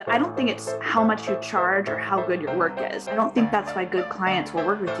I don't think it's how much you charge or how good your work is. I don't think that's why good clients will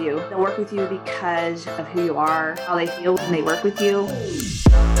work with you. They'll work with you because of who you are, how they feel when they work with you.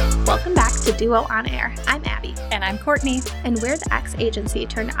 Welcome back to Duo On Air. I'm Abby. And I'm Courtney. And we're the ex-agency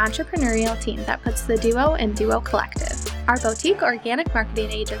turned entrepreneurial team that puts the Duo in Duo Collective. Our boutique organic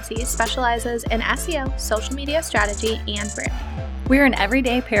marketing agency specializes in SEO, social media strategy, and branding. We're an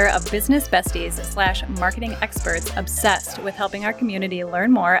everyday pair of business besties / marketing experts obsessed with helping our community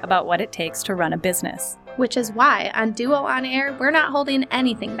learn more about what it takes to run a business. Which is why on Duo On Air, we're not holding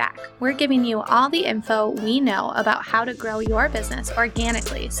anything back. We're giving you all the info we know about how to grow your business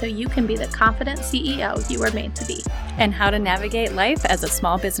organically so you can be the confident CEO you were made to be. And how to navigate life as a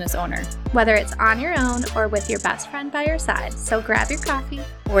small business owner. Whether it's on your own or with your best friend by your side, so grab your coffee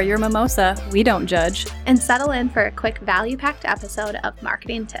or your mimosa, we don't judge, and settle in for a quick value-packed episode of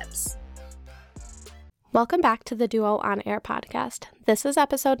Marketing Tips. Welcome back to the Duo On Air podcast. This is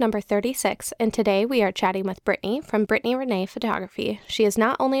episode number 36, and today we are chatting with Brittany from Brittany Renee Photography. She is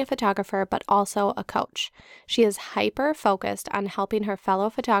not only a photographer, but also a coach. She is hyper-focused on helping her fellow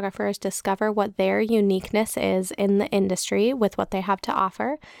photographers discover what their uniqueness is in the industry with what they have to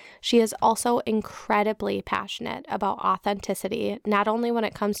offer. She is also incredibly passionate about authenticity, not only when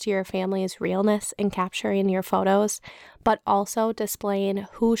it comes to your family's realness and capturing your photos, but also displaying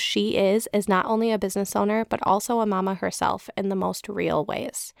who she is as not only a business owner, but also a mama herself in the most real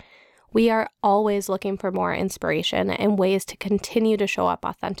ways. We are always looking for more inspiration and ways to continue to show up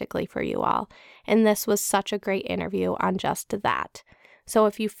authentically for you all, and this was such a great interview on just that. So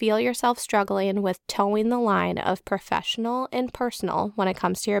if you feel yourself struggling with towing the line of professional and personal when it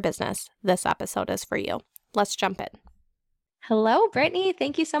comes to your business, this episode is for you. Let's jump in. Hello, Brittany.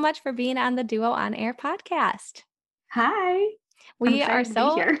 Thank you so much for being on the Duo On Air podcast. Hi. We are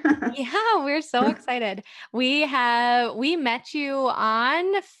so here. Yeah, we're so excited. We met you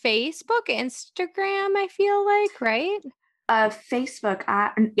on Facebook, Instagram, I feel like, right? Facebook.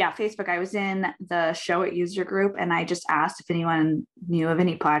 Facebook. I was in the Show It user group and I just asked if anyone knew of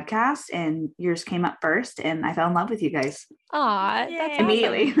any podcasts, and yours came up first, and I fell in love with you guys. Aw, that's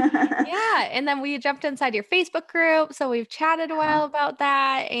immediately. Awesome. Yeah. And then we jumped inside your Facebook group. So we've chatted a while about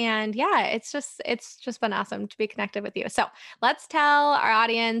that. And yeah, it's just been awesome to be connected with you. So let's tell our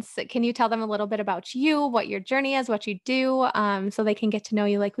audience, can you tell them a little bit about you, what your journey is, what you do, so they can get to know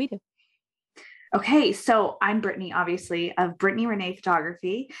you like we do? Okay, so I'm Brittany, obviously, of Brittany Renee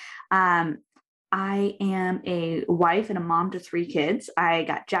Photography. I am a wife and a mom to 3 kids. I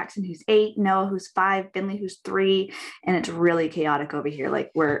got Jackson, who's 8, Noah, who's 5, Finley, who's 3, and it's really chaotic over here,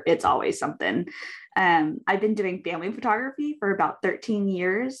 like where it's always something. I've been doing family photography for about 13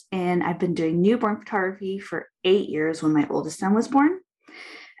 years, and I've been doing newborn photography for 8 years when my oldest son was born.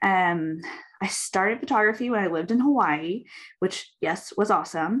 I started photography when I lived in Hawaii, which, yes, was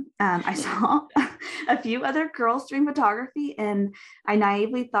awesome. I saw a few other girls doing photography, and I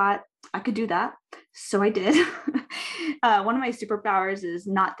naively thought I could do that. So I did. One of my superpowers is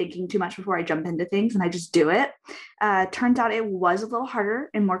not thinking too much before I jump into things, and I just do it. Turns out it was a little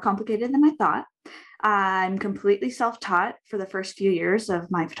harder and more complicated than I thought. I'm completely self-taught for the first few years of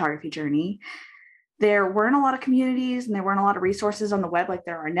my photography journey. There weren't a lot of communities and there weren't a lot of resources on the web like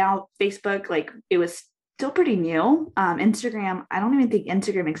there are now. Facebook, like it was still pretty new. Instagram, I don't even think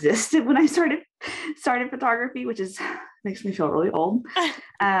Instagram existed when I started photography, which makes me feel really old.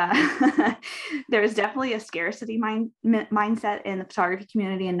 There was definitely a scarcity mindset in the photography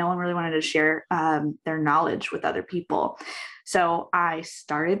community, and no one really wanted to share their knowledge with other people. So I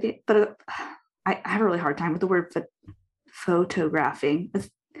started, but I have a really hard time with the word photographing.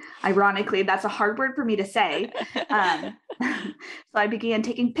 Ironically, that's a hard word for me to say. So I began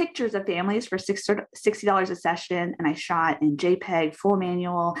taking pictures of families for $60 a session, and I shot in JPEG, full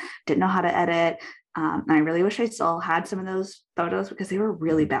manual, didn't know how to edit. And I really wish I still had some of those photos because they were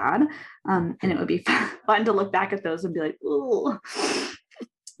really bad. And it would be fun to look back at those and be like, ooh.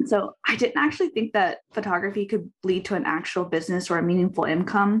 So I didn't actually think that photography could lead to an actual business or a meaningful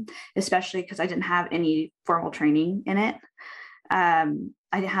income, especially because I didn't have any formal training in it.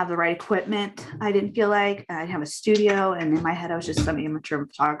 I didn't have the right equipment. I didn't feel like I didn't have a studio. And in my head, I was just some amateur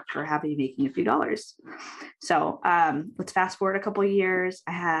photographer happy making a few dollars. So let's fast forward a couple of years.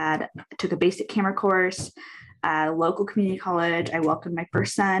 I took a basic camera course at a local community college. I welcomed my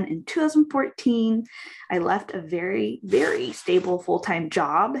first son in 2014. I left a very, very stable full-time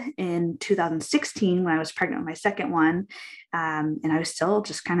job in 2016 when I was pregnant with my second one. And I was still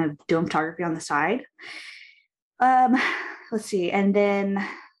just kind of doing photography on the side. Let's see. And then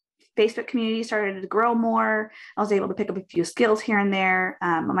Facebook community started to grow more. I was able to pick up a few skills here and there.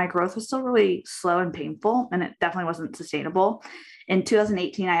 But my growth was still really slow and painful, and it definitely wasn't sustainable. In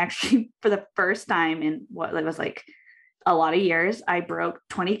 2018, I actually, for the first time in what it was like a lot of years, I broke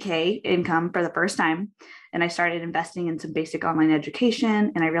 20K income for the first time. And I started investing in some basic online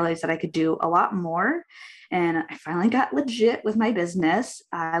education. And I realized that I could do a lot more. And I finally got legit with my business.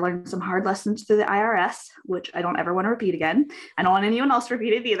 I learned some hard lessons through the IRS, which I don't ever want to repeat again. I don't want anyone else to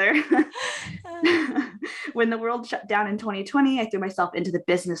repeat it either. When the world shut down in 2020, I threw myself into the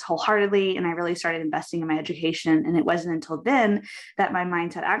business wholeheartedly, and I really started investing in my education. And it wasn't until then that my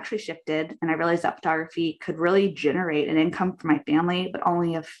mindset actually shifted, and I realized that photography could really generate an income for my family, but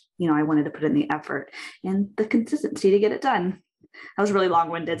only if, I wanted to put in the effort and the consistency to get it done. That was really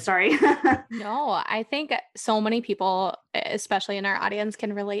long-winded. Sorry. No, I think so many people, especially in our audience,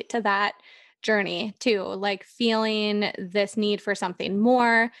 can relate to that journey too, like feeling this need for something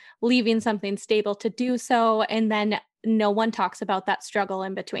more, leaving something stable to do so. And then no one talks about that struggle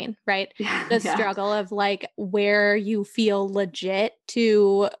in between, right? The struggle of like where you feel legit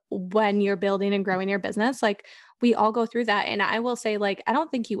to when you're building and growing your business. Like we all go through that. And I will say, like, I don't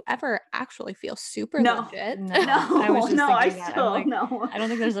think you ever actually feel super legit. No, I was just thinking that. I'm like, no. I don't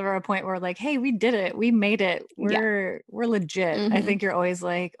think there's ever a point where like, hey, we did it. We made it. We're legit. I think you're always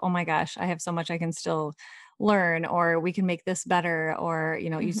like, oh my gosh, I have so much I can still learn, or we can make this better, or,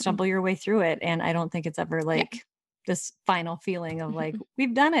 you stumble your way through it. And I don't think it's ever like this final feeling of like,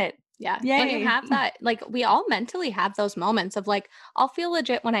 we've done it. Yeah. Yay. And you have that, like, we all mentally have those moments of like, I'll feel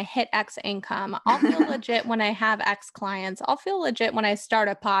legit when I hit X income. I'll feel legit when I have X clients. I'll feel legit when I start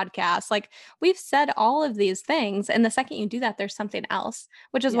a podcast. Like we've said all of these things. And the second you do that, there's something else,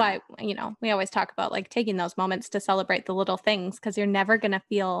 which is why, we always talk about like taking those moments to celebrate the little things, because you're never going to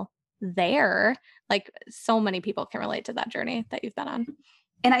feel there. Like so many people can relate to that journey that you've been on.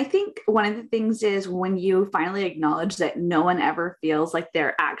 And I think one of the things is when you finally acknowledge that no one ever feels like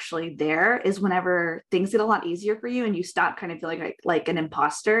they're actually there is whenever things get a lot easier for you and you stop kind of feeling like an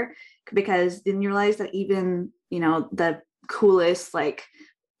imposter, because then you realize that even, the coolest like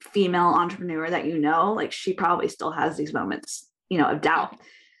female entrepreneur that like she probably still has these moments, of doubt.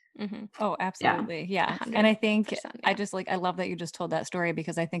 Mm-hmm. Oh, absolutely. Yeah. And I think I love that you just told that story,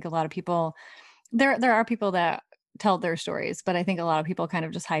 because I think a lot of people, there are people that tell their stories, but I think a lot of people kind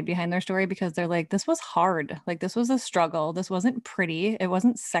of just hide behind their story because they're like, this was hard. Like this was a struggle. This wasn't pretty. It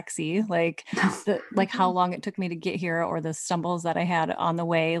wasn't sexy. Like like how long it took me to get here, or the stumbles that I had on the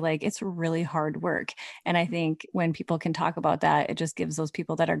way. Like it's really hard work. And I think when people can talk about that, it just gives those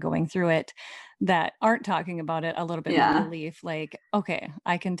people that are going through it, that aren't talking about it, a little bit more relief. Like, okay,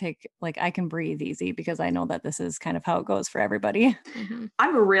 I can breathe easy because I know that this is kind of how it goes for everybody. Mm-hmm.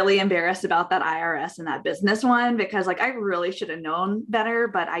 I'm really embarrassed about that IRS and that business one, because like I really should have known better,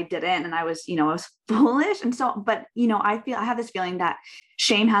 but I didn't. And I was, I was foolish. And so, but I have this feeling that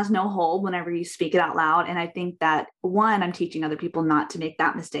shame has no hold whenever you speak it out loud. And I think that I'm teaching other people not to make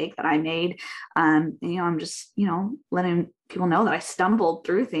that mistake that I made. I'm just, letting people know that I stumbled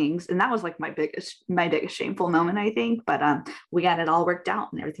through things. And that was like my biggest shameful moment, I think, but we got it all worked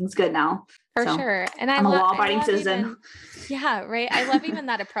out and everything's good now. For sure. And I'm a law-abiding citizen. Right. I love even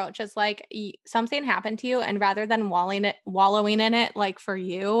that approach. It's like something happened to you, and rather than wallowing in it, like for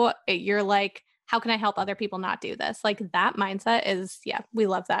you, you're like, how can I help other people not do this? Like that mindset is, we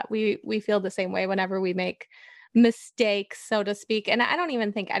love that. We feel the same way whenever we make mistakes, so to speak. And I don't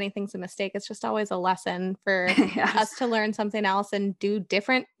even think anything's a mistake. It's just always a lesson for us to learn something else and do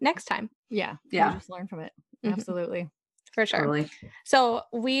different next time. Yeah. Just learn from it. Absolutely. For sure. Totally. So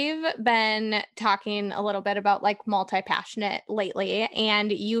we've been talking a little bit about like multi-passionate lately,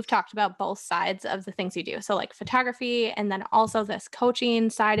 and you've talked about both sides of the things you do. So like photography, and then also this coaching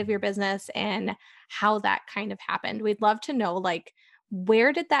side of your business and how that kind of happened. We'd love to know, like,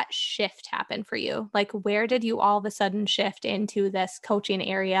 where did that shift happen for you? Like, where did you all of a sudden shift into this coaching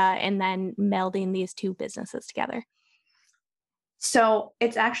area and then melding these two businesses together? So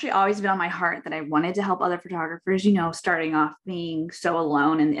it's actually always been on my heart that I wanted to help other photographers, starting off being so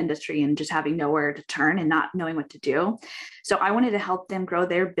alone in the industry and just having nowhere to turn and not knowing what to do. So I wanted to help them grow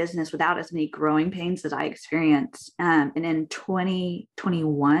their business without as many growing pains as I experienced. And in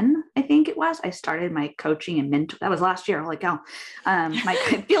 2021, I think it was, I started my coaching and mentor. That was last year. Holy cow.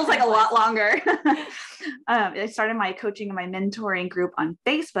 It feels like a lot longer. I started my coaching and my mentoring group on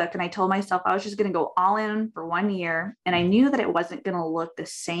Facebook, and I told myself I was just going to go all in for 1 year. And I knew that it wasn't going to look the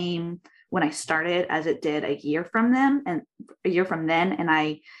same when I started as it did a year from then. And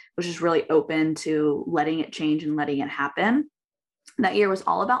I was just really open to letting it change and letting it happen. That year was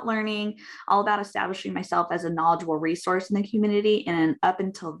all about learning, all about establishing myself as a knowledgeable resource in the community. And up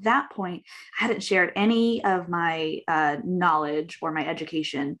until that point, I hadn't shared any of my knowledge or my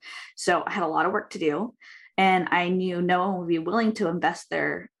education. So I had a lot of work to do. And I knew no one would be willing to invest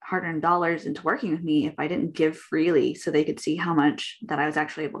their hard-earned dollars into working with me if I didn't give freely so they could see how much that I was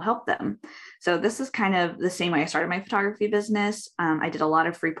actually able to help them. So this is kind of the same way I started my photography business. I did a lot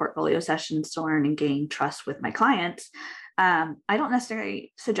of free portfolio sessions to learn and gain trust with my clients. I don't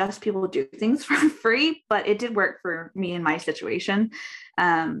necessarily suggest people do things for free, but it did work for me in my situation.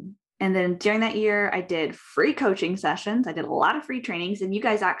 And then during that year, I did free coaching sessions. I did a lot of free trainings, and you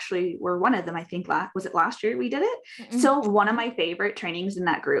guys actually were one of them. I think was it last year we did it? Mm-hmm. So one of my favorite trainings in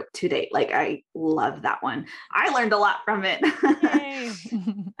that group to date. Like, I love that one. I learned a lot from it.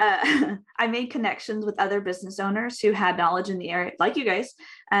 I made connections with other business owners who had knowledge in the area, like you guys,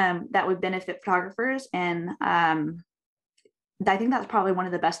 that would benefit photographers. And I think that's probably one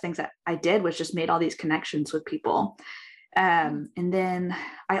of the best things that I did, was just made all these connections with people. And then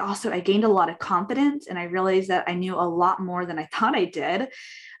I gained a lot of confidence, and I realized that I knew a lot more than I thought I did.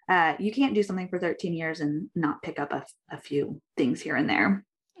 You can't do something for 13 years and not pick up a few things here and there.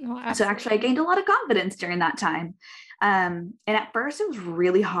 Oh, so actually I gained a lot of confidence during that time. And at first it was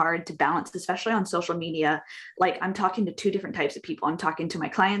really hard to balance, especially on social media. Like, I'm talking to two different types of people. I'm talking to my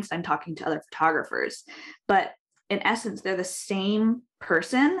clients, I'm talking to other photographers, but in essence, they're the same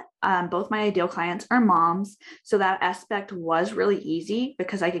person. Both my ideal clients are moms. So that aspect was really easy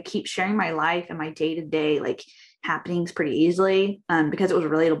because I could keep sharing my life and my day-to-day like happenings pretty easily, because it was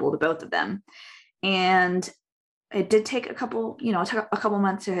relatable to both of them. And it did take it took a couple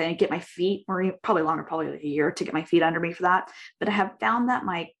months to get my feet, or probably longer, probably like a year to get my feet under me for that. But I have found that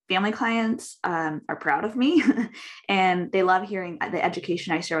my family clients are proud of me and they love hearing the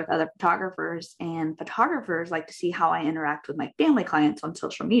education I share with other photographers, and photographers like to see how I interact with my family clients on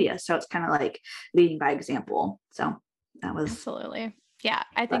social media. So it's kind of like leading by example. So that was absolutely. Yeah.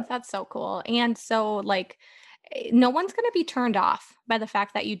 I think that's so cool. And so like, no one's going to be turned off by the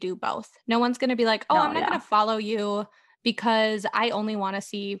fact that you do both. No one's going to be like, oh, I'm not going to follow you because I only want to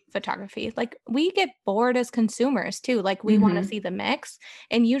see photography. Like, we get bored as consumers too. Like, we want to see the mix.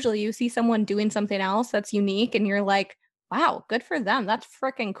 And usually you see someone doing something else that's unique and you're like, wow, good for them. That's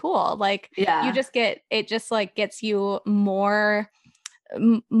freaking cool. Like, you just it just like gets you more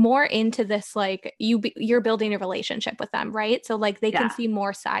into this, like you're building a relationship with them, right? So like they can see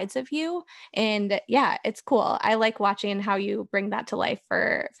more sides of you, and it's cool. I like watching how you bring that to life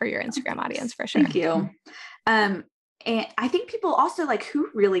for your Instagram audience, for sure. Thank you. And I think people also like, who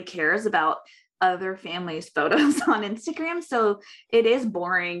really cares about other families' photos on Instagram? So it is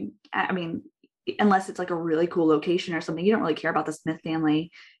boring. I mean, unless it's like a really cool location or something, you don't really care about the Smith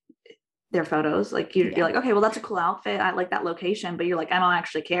family, their photos. Like, you'd be like, okay, well, that's a cool outfit, I like that location, but you're like, I don't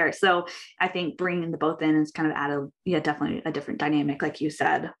actually care. So I think bringing the both in is kind of added, definitely a different dynamic, like you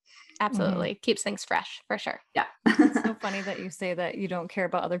said. Absolutely. Keeps things fresh, for sure. Yeah. It's so funny that you say that you don't care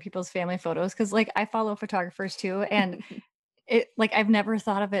about other people's family photos, because like I follow photographers too, and it, like, I've never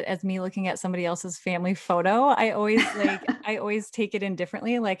thought of it as me looking at somebody else's family photo. I always take it in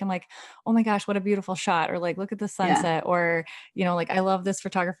differently. Like, I'm like, oh my gosh, what a beautiful shot. Or like, look at the sunset. Or, like, I love this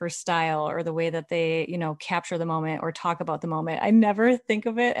photographer's style, or the way that they, capture the moment or talk about the moment. I never think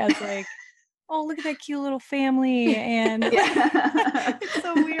of it as like, oh, look at that cute little family. And it's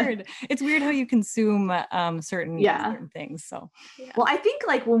so weird. It's weird how you consume certain things. So, well, I think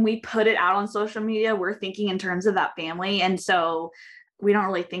like when we put it out on social media, we're thinking in terms of that family. And so we don't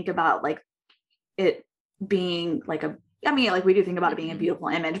really think about like it being like like we do think about it being a beautiful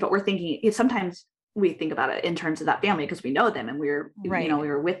image, but we're thinking sometimes we think about it in terms of that family because we know them and we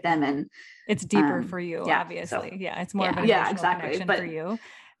were with them, and it's deeper for you, obviously. So, it's more of an emotional connection for you.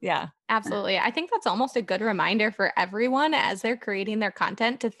 Yeah, absolutely. I think that's almost a good reminder for everyone as they're creating their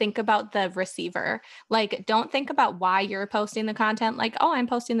content to think about the receiver. Like, don't think about why you're posting the content. Like, oh, I'm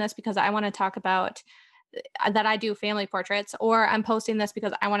posting this because I want to talk about that I do family portraits, or I'm posting this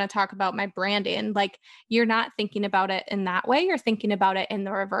because I want to talk about my branding. Like, you're not thinking about it in that way. You're thinking about it in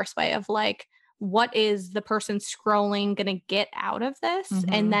the reverse way of like, what is the person scrolling going to get out of this?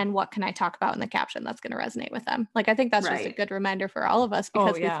 And then what can I talk about in the caption that's going to resonate with them? Like, I think that's just a good reminder for all of us,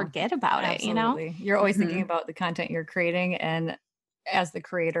 because we forget about it, You're always thinking about the content you're creating, and as the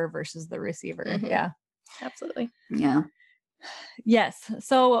creator versus the receiver. Yeah, absolutely. Yeah. Yes.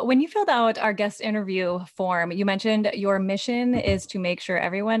 So when you filled out our guest interview form, you mentioned your mission is to make sure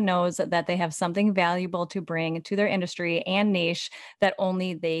everyone knows that they have something valuable to bring to their industry and niche that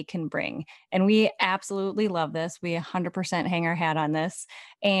only they can bring. And we absolutely love this. We 100% hang our hat on this.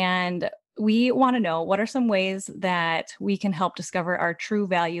 And we want to know, what are some ways that we can help discover our true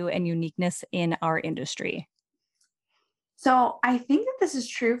value and uniqueness in our industry? So I think that this is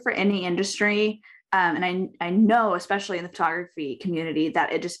true for any industry. And I know, especially in the photography community,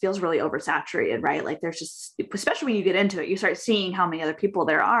 that it just feels really oversaturated, right? Like there's just, especially when you get into it, you start seeing how many other people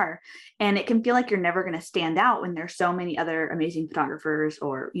there are. And it can feel like you're never going to stand out when there's so many other amazing photographers,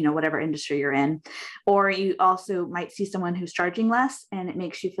 or, whatever industry you're in. Or you also might see someone who's charging less, and it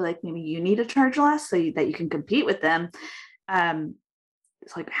makes you feel like maybe you need to charge less so that you can compete with them.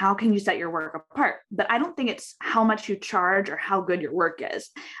 It's like, how can you set your work apart? But I don't think it's how much you charge or how good your work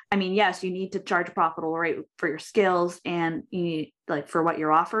is. I mean, yes, you need to charge a profitable rate for your skills, and you need, like, for what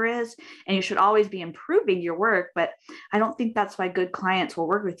your offer is, and you should always be improving your work. But I don't think that's why good clients will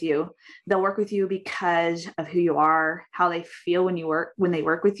work with you. They'll work with you because of who you are, how they feel when they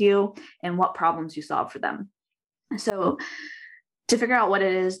work with you, and what problems you solve for them. So to figure out what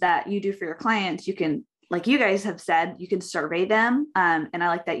it is that you do for your clients, you can, like you guys have said, you can survey them. And I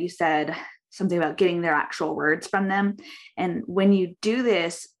like that you said something about getting their actual words from them. And when you do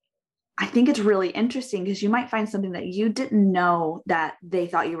this, I think it's really interesting because you might find something that you didn't know that they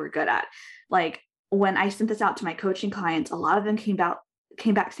thought you were good at. Like when I sent this out to my coaching clients, a lot of them came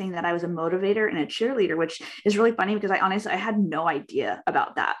back saying that I was a motivator and a cheerleader, which is really funny because I had no idea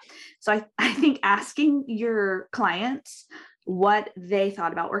about that. So I think asking your clients what they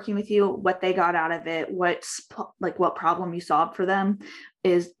thought about working with you, what they got out of it, what problem you solved for them,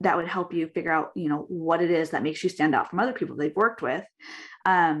 that would help you figure out, what it is that makes you stand out from other people they've worked with.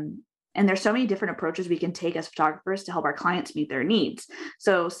 And there's so many different approaches we can take as photographers to help our clients meet their needs.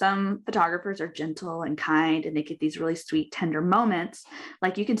 So some photographers are gentle and kind, and they get these really sweet, tender moments.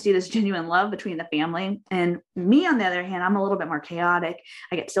 Like you can see this genuine love between the family. And me, on the other hand, I'm a little bit more chaotic.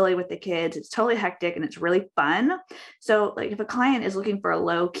 I get silly with the kids. It's totally hectic and it's really fun. So like if a client is looking for a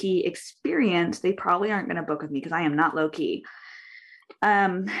low key experience, they probably aren't going to book with me because I am not low key.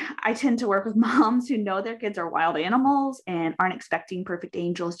 I tend to work with moms who know their kids are wild animals and aren't expecting perfect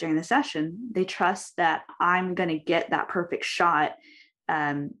angels during the session. They trust that I'm going to get that perfect shot.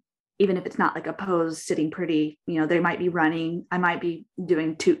 Even if it's not like a pose sitting pretty, they might be running. I might be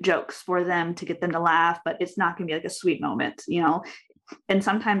doing 2 jokes for them to get them to laugh, but it's not going to be like a sweet moment, And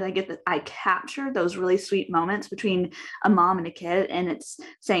sometimes I capture those really sweet moments between a mom and a kid, and it's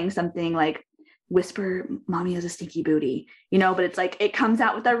saying something like, whisper, mommy has a stinky booty, but it's like, it comes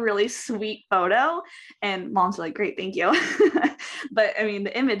out with a really sweet photo and moms are like, great, thank you. But I mean,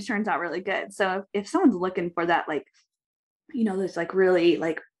 the image turns out really good. So if someone's looking for that, like, there's like really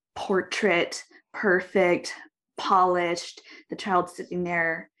like portrait, perfect, polished, the child sitting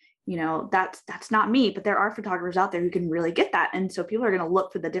there, that's not me, but there are photographers out there who can really get that. And so people are going to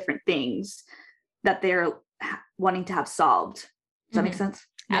look for the different things that they're wanting to have solved. Does that make sense?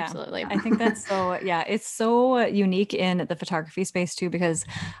 Yeah, absolutely. I think that's it's so unique in the photography space too, because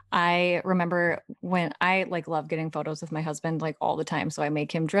I remember when I love getting photos with my husband all the time. So I make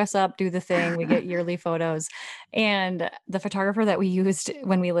him dress up, do the thing, we get yearly photos. And the photographer that we used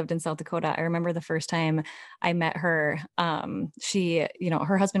when we lived in South Dakota, I remember the first time I met her, she,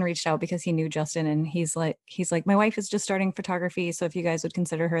 her husband reached out because he knew Justin, and he's like, my wife is just starting photography, so if you guys would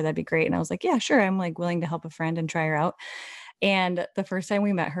consider her, that'd be great. And I was like, yeah, sure. I'm willing to help a friend and try her out. And the first time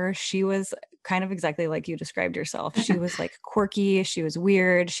we met her, she was kind of exactly like you described yourself. She was quirky, she was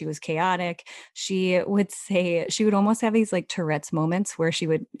weird, she was chaotic. She would almost have these Tourette's moments where she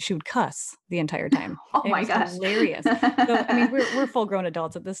would cuss the entire time. Oh and my gosh. Hilarious. So I mean, we're full grown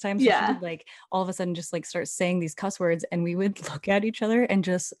adults at this time. So Yeah. she would all of a sudden just start saying these cuss words, and we would look at each other and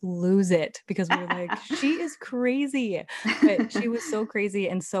just lose it because we were like, she is crazy. But she was so crazy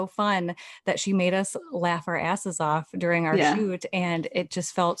and so fun that she made us laugh our asses off during our shoot, and it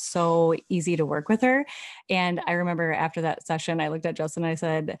just felt so easy to work with her. And I remember after that session, I looked at Justin and I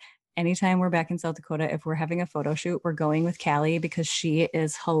said, anytime we're back in South Dakota, if we're having a photo shoot, we're going with Callie because she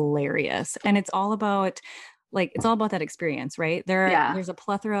is hilarious. And it's all about that experience, right? There's a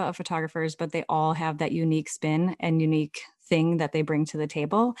plethora of photographers, but they all have that unique spin and unique thing that they bring to the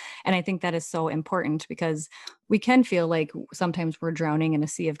table. And I think that is so important because we can feel like sometimes we're drowning in a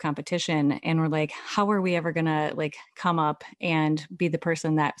sea of competition, and we're like, how are we ever gonna come up and be the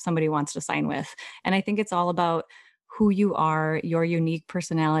person that somebody wants to sign with? And I think it's all about who you are, your unique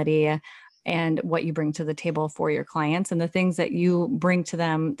personality, and what you bring to the table for your clients, and the things that you bring to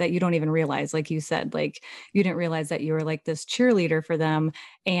them that you don't even realize. Like you said, you didn't realize that you were this cheerleader for them.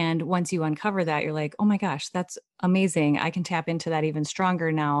 And once you uncover that, you're like, oh my gosh, that's amazing. I can tap into that even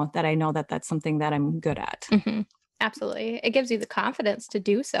stronger now that I know that that's something that I'm good at. Mm-hmm. Absolutely. It gives you the confidence to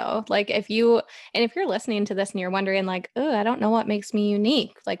do so. If you're listening to this and you're wondering oh, I don't know what makes me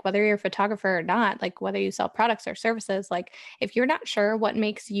unique, whether you're a photographer or not, whether you sell products or services, if you're not sure what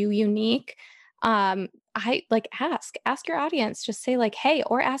makes you unique, I like ask your audience, just say like, hey,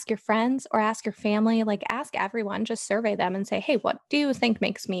 or ask your friends or ask your family, like ask everyone, just survey them and say, hey, what do you think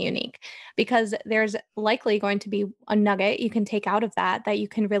makes me unique? Because there's likely going to be a nugget you can take out of that you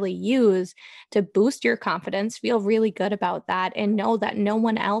can really use to boost your confidence, feel really good about that, and know that no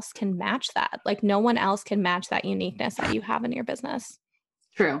one else can match that. Like no one else can match that uniqueness that you have in your business.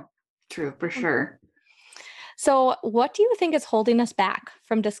 True, for sure. So, what do you think is holding us back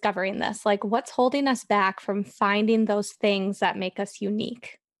from discovering this? Like, what's holding us back from finding those things that make us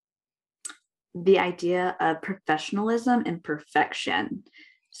unique? The idea of professionalism and perfection.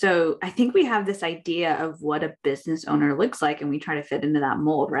 So I think we have this idea of what a business owner looks like, and we try to fit into that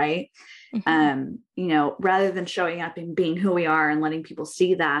mold, right? Rather than showing up and being who we are and letting people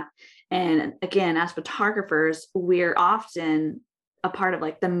see that. And again, as photographers, we're often a part of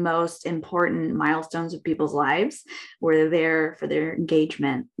like the most important milestones of people's lives. We're there for their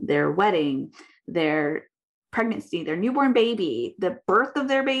engagement, their wedding, their pregnancy, their newborn baby, the birth of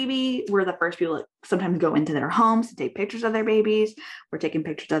their baby. We're the first people that sometimes go into their homes to take pictures of their babies. We're taking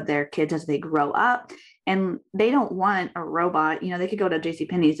pictures of their kids as they grow up. And they don't want a robot. They could go to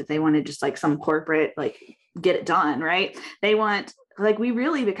JCPenney's if they wanted just like some corporate, like get it done, right? They want, like, we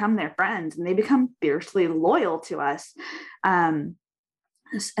really become their friends and they become fiercely loyal to us.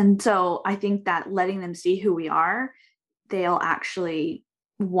 And so I think that letting them see who we are, they'll actually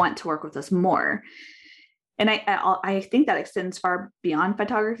want to work with us more. And I think that extends far beyond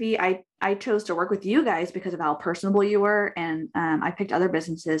photography. I chose to work with you guys because of how personable you were, and I picked other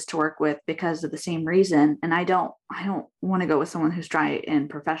businesses to work with because of the same reason. And I don't want to go with someone who's dry and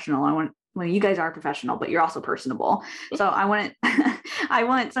professional. You guys are professional, but you're also personable. So I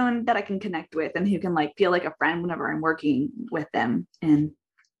want someone that I can connect with and who can like feel like a friend whenever I'm working with them. And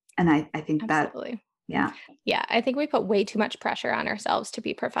I think Absolutely. that. Yeah. Yeah. I think we put way too much pressure on ourselves to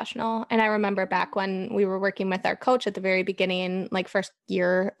be professional. And I remember back when we were working with our coach at the very beginning, like first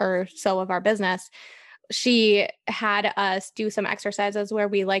year or so of our business, she had us do some exercises where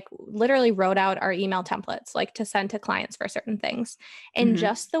we like literally wrote out our email templates, like to send to clients for certain things. And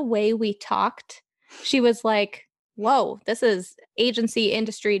just the way we talked, she was like, whoa, this is agency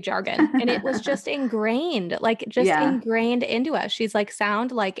industry jargon. And it was just ingrained, ingrained into us. She's like,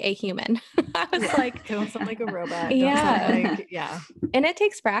 sound like a human. I was like, don't sound like a robot. Yeah. Don't sound like, yeah. And it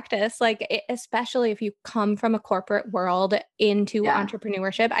takes practice, especially if you come from a corporate world into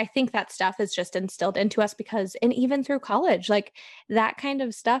entrepreneurship. I think that stuff is just instilled into us and even through college, like that kind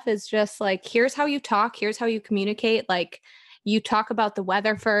of stuff is just like, here's how you talk, here's how you communicate. Like, you talk about the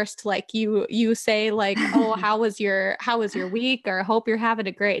weather first, like you say like, oh, how was your week, or hope you're having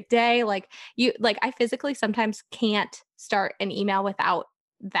a great day. I physically sometimes can't start an email without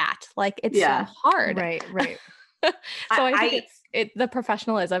that. Like it's so hard. Right. So I think it's the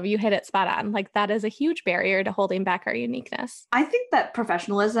professionalism, you hit it spot on. Like that is a huge barrier to holding back our uniqueness. I think that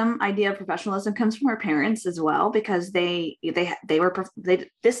idea of professionalism comes from our parents as well, because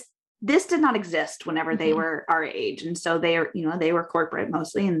this did not exist whenever they were our age. And so they were corporate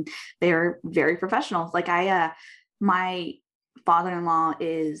mostly, and they were very professional. Like my father-in-law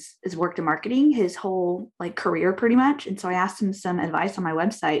is worked in marketing his whole like career pretty much. And so I asked him some advice on my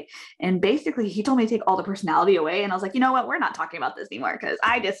website, and basically he told me to take all the personality away. And I was like, you know what, we're not talking about this anymore because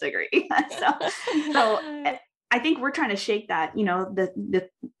I disagree. so I think we're trying to shake that,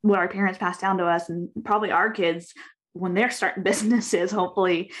 what our parents passed down to us, and probably our kids, when they're starting businesses,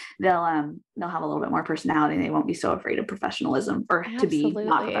 hopefully they'll have a little bit more personality and they won't be so afraid of professionalism or to be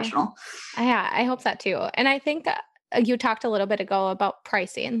not professional. Yeah, I hope that too. And I think you talked a little bit ago about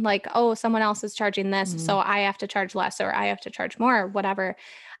pricing, like, oh, someone else is charging this, so I have to charge less, or I have to charge more, or whatever.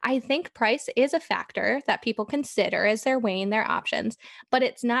 I think price is a factor that people consider as they're weighing their options, but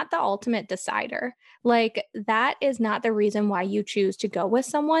it's not the ultimate decider. Like that is not the reason why you choose to go with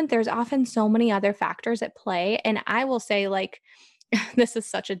someone. There's often so many other factors at play. And I will say, like, this is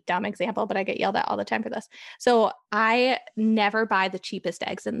such a dumb example, but I get yelled at all the time for this. So I never buy the cheapest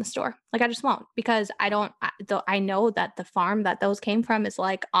eggs in the store. Like I just won't, because I know that the farm that those came from is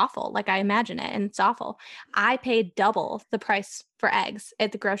like awful. Like I imagine it, and it's awful. I pay double the price for eggs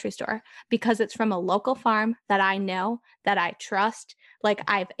at the grocery store because it's from a local farm that I know, that I trust. Like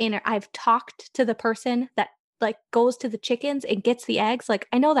I've talked to the person that like goes to the chickens and gets the eggs. Like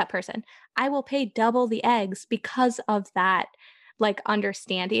I know that person. I will pay double the eggs because of that, like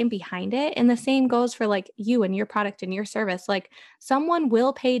understanding behind it. And the same goes for like you and your product and your service. Like someone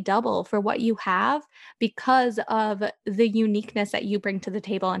will pay double for what you have because of the uniqueness that you bring to the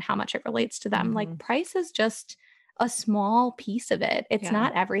table and how much it relates to them. Like price is just a small piece of it. It's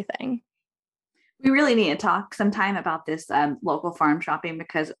not everything. We really need to talk sometime about this local farm shopping,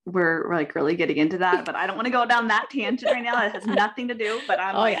 because we're like really getting into that, but I don't want to go down that tangent right now. It has nothing to do, but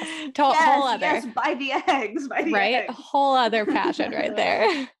I'm yes. Whole other. Yes, buy the eggs, buy the right? eggs. A whole other passion right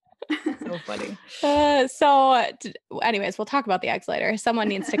there. So funny. Anyways, we'll talk about the eggs later. Someone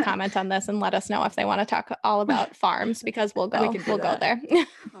needs to comment on this and let us know if they want to talk all about farms, because we'll go there.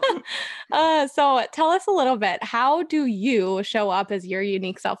 So tell us a little bit, how do you show up as your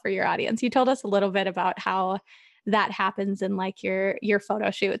unique self for your audience? You told us a little bit about how that happens in like your photo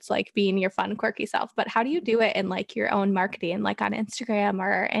shoots, like being your fun, quirky self, but how do you do it in like your own marketing, like on Instagram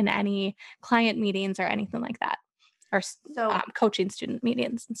or in any client meetings or anything like that? Or coaching student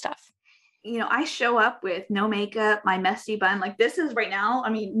meetings and stuff? I show up with no makeup, my messy bun. Like, this is right now, I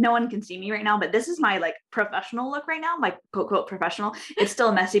mean, no one can see me right now, but this is my like professional look right now, my quote, quote, professional. It's still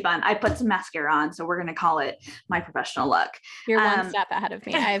a messy bun. I put some mascara on, so we're going to call it my professional look. You're one step ahead of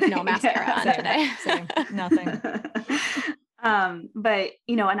me. I have no mascara on today. Same. Nothing. But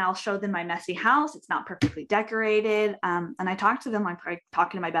and I'll show them my messy house. It's not perfectly decorated. And I talk to them like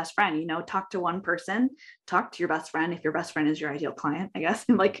talking to my best friend. Talk to one person, talk to your best friend if your best friend is your ideal client, I guess.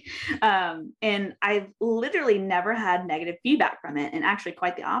 And I've literally never had negative feedback from it, and actually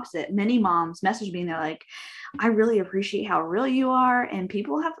quite the opposite. Many moms message me and they're like, I really appreciate how real you are, and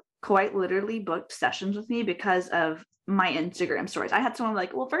people have quite literally booked sessions with me because of my Instagram stories. I had someone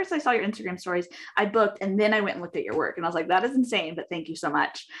like, well, first I saw your Instagram stories, I booked, and then I went and looked at your work. And I was like, that is insane, but thank you so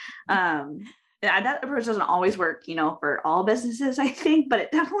much. That approach doesn't always work, for all businesses, I think, but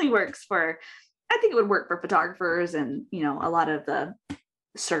it definitely works I think it would work for photographers and, a lot of the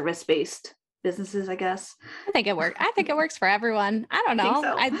service-based businesses, I guess. I think it works for everyone. I don't know.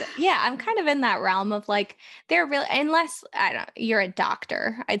 So. I'm kind of in that realm of like, they're really, unless you're a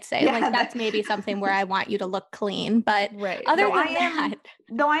doctor, I'd say like that's maybe something where I want you to look clean, but right. Other than that,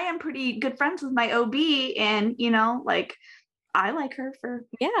 though I am pretty good friends with my OB, and like I like her for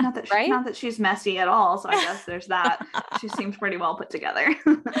not that she's messy at all. So I guess there's that. She seems pretty well put together.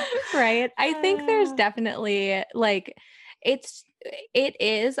 Right. I think there's definitely like, it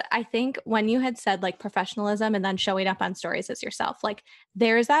is, I think when you had said like professionalism and then showing up on stories as yourself, like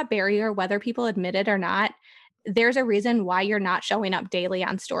there's that barrier, whether people admit it or not. There's a reason why you're not showing up daily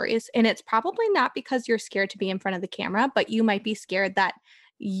on stories. And it's probably not because you're scared to be in front of the camera, but you might be scared that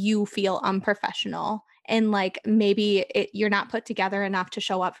you feel unprofessional and like maybe you're not put together enough to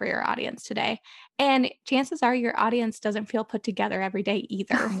show up for your audience today. And chances are your audience doesn't feel put together every day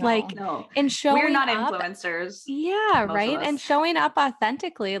either. No. And showing we're not up, influencers. Yeah, right. And showing up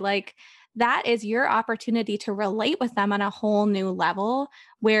authentically, like that is your opportunity to relate with them on a whole new level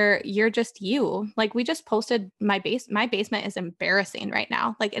where you're just you. Like we just posted my basement is embarrassing right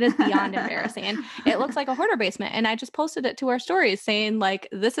now. Like it is beyond embarrassing. It looks like a hoarder basement. And I just posted it to our stories saying like,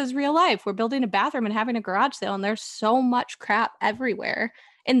 this is real life. We're building a bathroom and having a garage sale, and there's so much crap everywhere.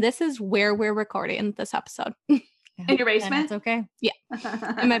 And this is where we're recording this episode. In your basement? That's okay. Yeah.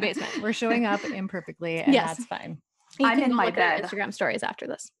 In my basement. We're showing up imperfectly, and that's fine. I'm in my bed. Instagram stories after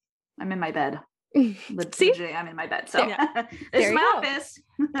this. I'm in my bed. See? I'm in my bed. So this is my office.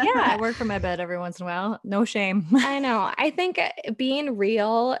 I work from my bed every once in a while. No shame. I know. I think being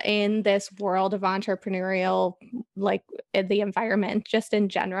real in this world of entrepreneurial, like the environment, just in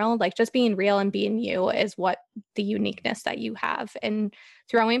general, like just being real and being you is what the uniqueness that you have, and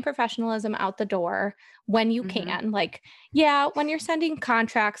throwing professionalism out the door when you can. Like, when you're sending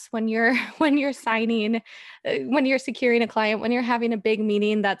contracts, when you're signing, when you're securing a client, when you're having a big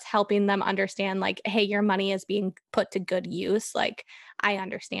meeting that's helping them understand like, hey, your money is being put to good use. Like, I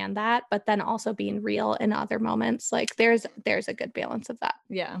understand that, but then also being real in other moments, like there's a good balance of that.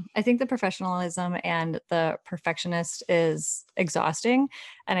 Yeah. I think the professionalism and the perfectionist is exhausting.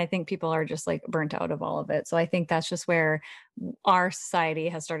 And I think people are just like burnt out of all of it. So I think that's just where our society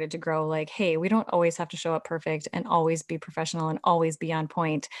has started to grow like, hey, we don't always have to show up perfect and always be professional and always be on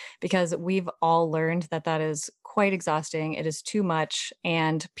point, because we've all learned that that is quite exhausting. It is too much,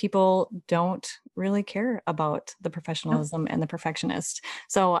 and people don't really care about the professionalism and the perfectionist.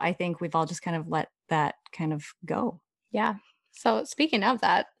 So I think we've all just kind of let that kind of go. Yeah. So speaking of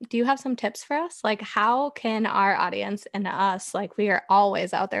that, do you have some tips for us? Like, how can our audience and us, like we are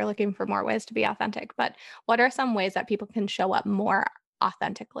always out there looking for more ways to be authentic, but what are some ways that people can show up more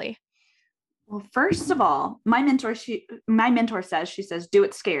authentically? Well, first of all, my mentor says, do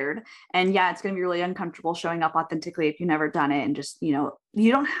it scared. And it's going to be really uncomfortable showing up authentically if you've never done it. And just, you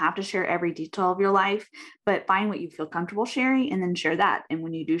don't have to share every detail of your life, but find what you feel comfortable sharing and then share that. And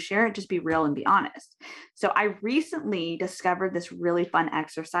when you do share it, just be real and be honest. So I recently discovered this really fun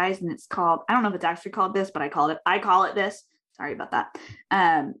exercise, and it's called, I don't know if it's actually called this, but I call it this. Sorry about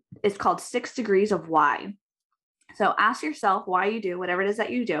that. It's called 6 Degrees of Why. So ask yourself why you do whatever it is that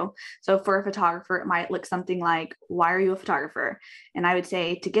you do. So for a photographer, it might look something like, why are you a photographer? And I would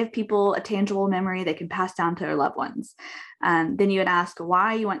say to give people a tangible memory they can pass down to their loved ones. Then you would ask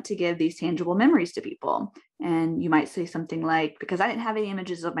why you want to give these tangible memories to people. And you might say something like, because I didn't have any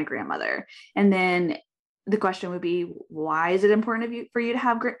images of my grandmother. And then the question would be, why is it important for you to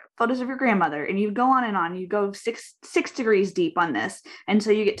have photos of your grandmother? And you go on and on. You go six degrees deep on this, and so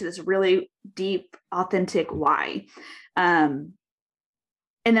you get to this really deep, authentic why. And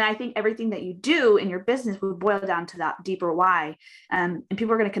then I think everything that you do in your business will boil down to that deeper why. And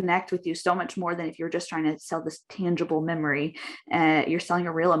people are going to connect with you so much more than if you're just trying to sell this tangible memory. You're selling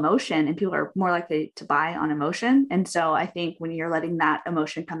a real emotion, and people are more likely to buy on emotion. And so I think when you're letting that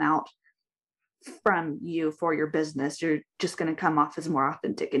emotion come out from you for your business, you're just going to come off as more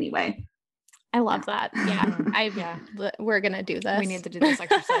authentic anyway. I love that. Yeah. We're going to do this. We need to do this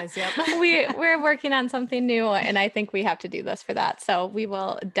exercise. Yep. We're working on something new, and I think we have to do this for that. So we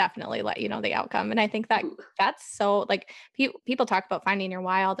will definitely let you know the outcome. And I think that that's so, like, people talk about finding your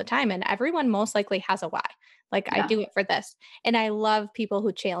why all the time, and everyone most likely has a why. Like, I do it for this. And I love people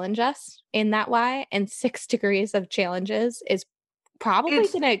who challenge us in that why, and 6 degrees of challenges is probably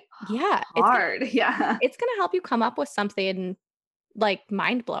It's gonna hard. It's gonna help you come up with something like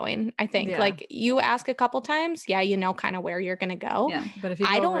mind-blowing. I think like you ask a couple times, you know kind of where you're gonna go. But if you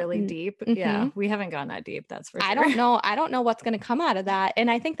go really deep, we haven't gone that deep, that's for sure. I don't know what's gonna come out of that,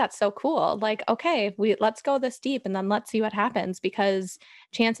 and I think that's so cool. Like, okay, let's go this deep, and then let's see what happens, because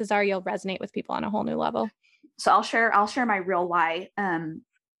chances are you'll resonate with people on a whole new level. So I'll share my real why.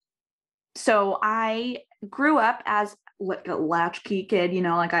 So I grew up as like a latchkey kid,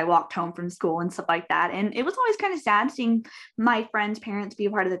 like I walked home from school and stuff like that. And it was always kind of sad seeing my friends' parents be a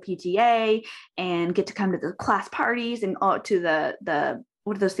part of the PTA and get to come to the class parties and to the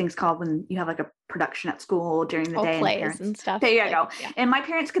what are those things called when you have like a production at school during the day? Plays and stuff. There you go. Yeah. And my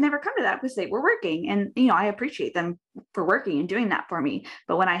parents could never come to that because they were working. And, I appreciate them for working and doing that for me.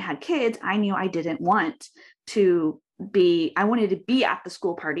 But when I had kids, I knew I didn't want to I wanted to be at the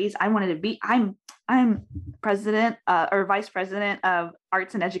school parties. I wanted to be, I'm president or vice president of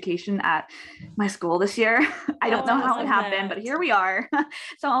arts and education at my school this year. I don't know how it happened, but here we are.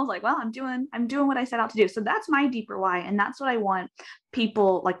 So I was like, well, I'm doing what I set out to do. So that's my deeper why. And that's what I want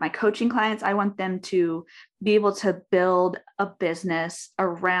people, like my coaching clients, I want them to be able to build a business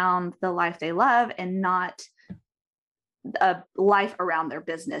around the life they love and not a life around their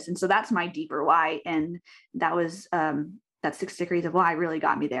business. And so that's my deeper why. And that was that 6 degrees of why really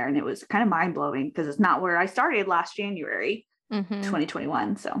got me there. And it was kind of mind blowing because it's not where I started last January,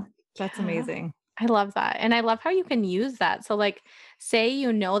 2021. So that's amazing. I love that. And I love how you can use that. So like, say,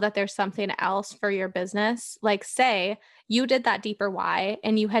 that there's something else for your business, like say you did that deeper why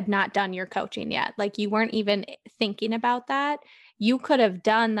and you had not done your coaching yet. Like you weren't even thinking about that. You could have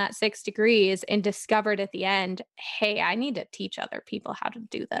done that 6 degrees and discovered at the end, hey, I need to teach other people how to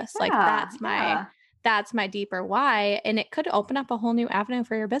do this. Like that's my deeper why. And it could open up a whole new avenue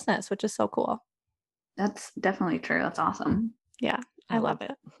for your business, which is so cool. That's definitely true. That's awesome. Yeah. I love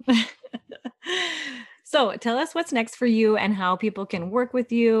it. So tell us what's next for you and how people can work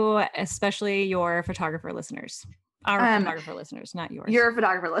with you, especially your photographer listeners. Our photographer listeners, not yours. Your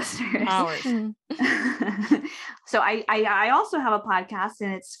photographer listeners. Ours. So I also have a podcast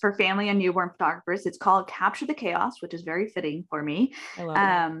and it's for family and newborn photographers. It's called Capture the Chaos, which is very fitting for me. I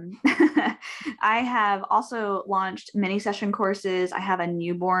love it. I have also launched mini session courses. I have a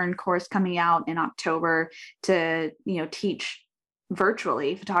newborn course coming out in October to, teach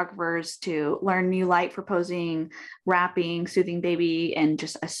virtually photographers to learn new light for posing, wrapping, soothing baby, and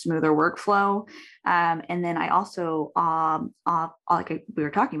just a smoother workflow. And then I also, like we were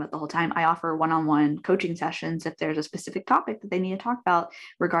talking about the whole time, I offer one-on-one coaching sessions if there's a specific topic that they need to talk about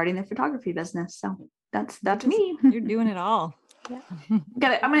regarding their photography business. So that's me. You're doing it all. Yeah.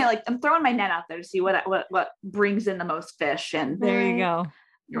 I'm throwing my net out there to see what brings in the most fish. And there you go.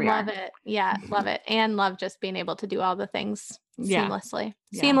 Love it. Yeah. Love it. And love just being able to do all the things seamlessly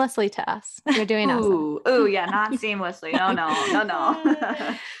to us. You're doing awesome. Ooh, yeah. Not seamlessly.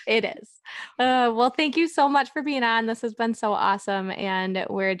 No. It is. Well, thank you so much for being on. This has been so awesome. And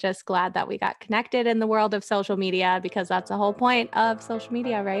we're just glad that we got connected in the world of social media, because that's the whole point of social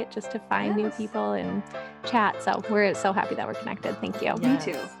media, right? Just to find new people and chat. So we're so happy that we're connected. Thank you. Me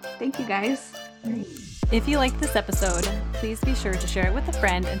too. Thank you guys. If you liked this episode, please be sure to share it with a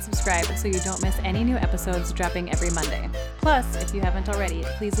friend and subscribe so you don't miss any new episodes dropping every Monday. Plus, if you haven't already,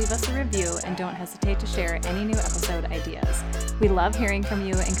 please leave us a review and don't hesitate to share any new episode ideas. We love hearing from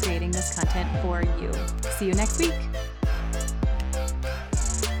you and creating this content for you. See you next week.